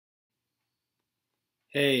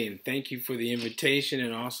Hey, and thank you for the invitation,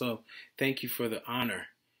 and also thank you for the honor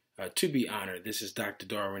to be honored. This is Dr.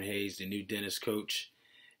 Darwin Hayes, the new dentist coach,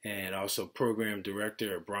 and also program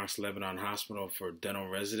director at Bronx Lebanon Hospital for dental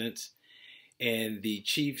residents, and the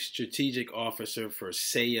chief strategic officer for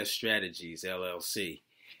Saya Strategies LLC.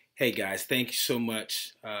 Hey guys, thank you so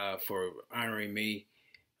much for honoring me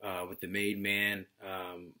with the Made Man.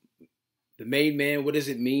 The Made Man, what does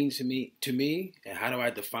it mean to me? And how do I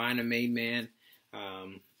define a Made Man?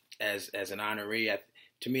 um, as an honoree.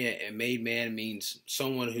 To me, a made man means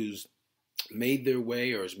someone who's made their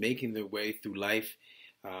way or is making their way through life,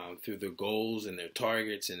 through their goals and their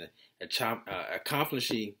targets, and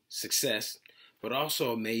accomplishing success. But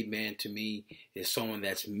also, a made man to me is someone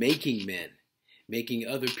that's making men, making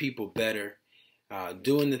other people better,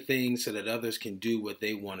 doing the things so that others can do what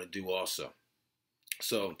they want to do also.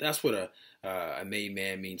 So that's what a made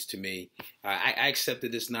man means to me. I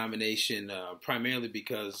accepted this nomination primarily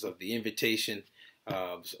because of the invitation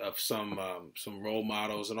of some role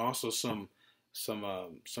models, and also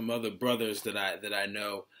some other brothers that I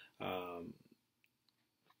know. Um,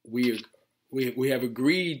 we have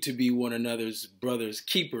agreed to be one another's brothers'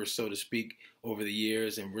 keepers, so to speak, over the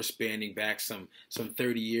years, and we're spanning back some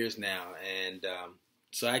 30 years now, and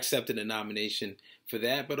so I accepted a nomination for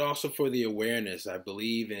that, but also for the awareness. I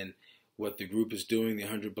believe in what the group is doing, the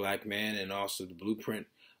 100 Black Men, and also the Blueprint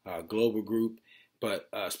Global Group, but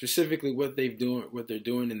specifically what they're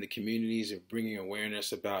doing in the communities of bringing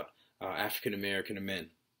awareness about African American men.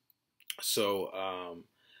 So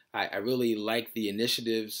I really like the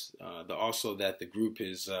initiatives, also that the group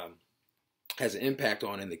has an impact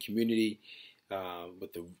on in the community,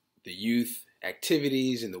 with the youth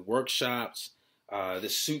activities and the workshops. The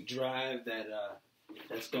suit drive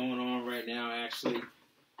that's going on right now. Actually,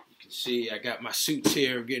 you can see I got my suits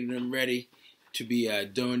here, getting them ready to be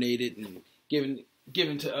donated and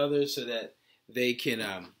given to others so that they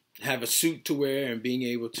can have a suit to wear and being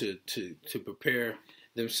able to prepare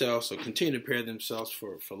themselves or continue to prepare themselves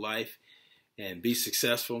for life and be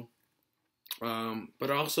successful. But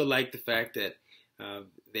I also like the fact that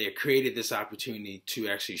they have created this opportunity to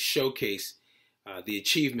actually showcase the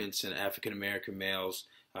achievements in African American males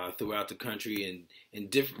throughout the country in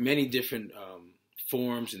many different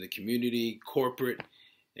forms in the community, corporate,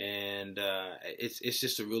 and it's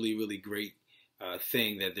just a really great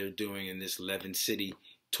thing that they're doing in this 11 city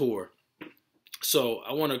tour. So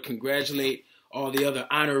I want to congratulate all the other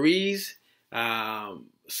honorees.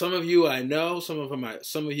 Some of you I know, some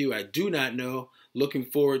of you I do not know. Looking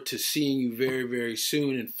forward to seeing you very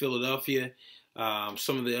soon in Philadelphia.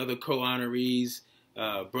 Some of the other co-honorees,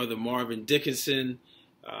 Brother Marvin Dickinson,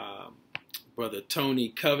 Brother Tony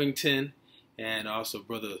Covington, and also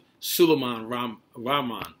Brother Suleiman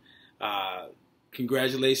Rahman.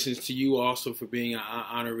 Congratulations to you also for being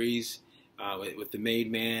honorees with the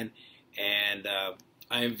Made Man. And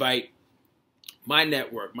I invite my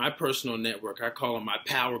network, my personal network, I call them my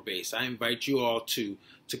power base. I invite you all to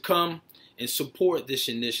come and support this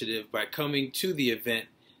initiative by coming to the event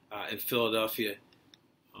in Philadelphia,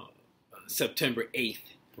 September 8th.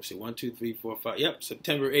 Let's see, 1, 2, 3, 4, 5. Yep,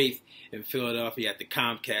 September 8th in Philadelphia at the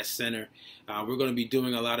Comcast Center. We're going to be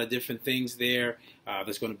doing a lot of different things there.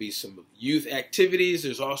 There's going to be some youth activities.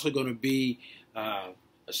 There's also going to be a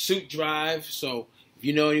suit drive. So if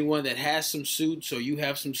you know anyone that has some suits or you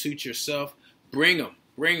have some suits yourself, bring them.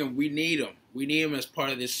 Bring them. We need them. We need them as part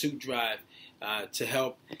of this suit drive to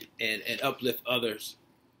help and uplift others.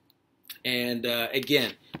 And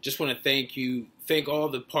again, just want to thank all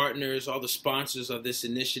the partners, all the sponsors of this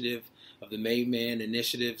initiative, of the Made Man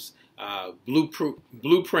initiatives,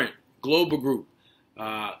 Blueprint Global Group,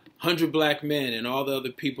 100 Black Men, and all the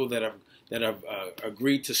other people that have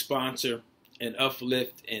agreed to sponsor and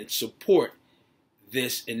uplift and support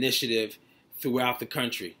this initiative throughout the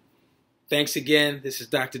country. Thanks again. This is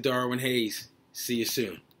Dr. Darwin Hayes. See you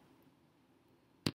soon.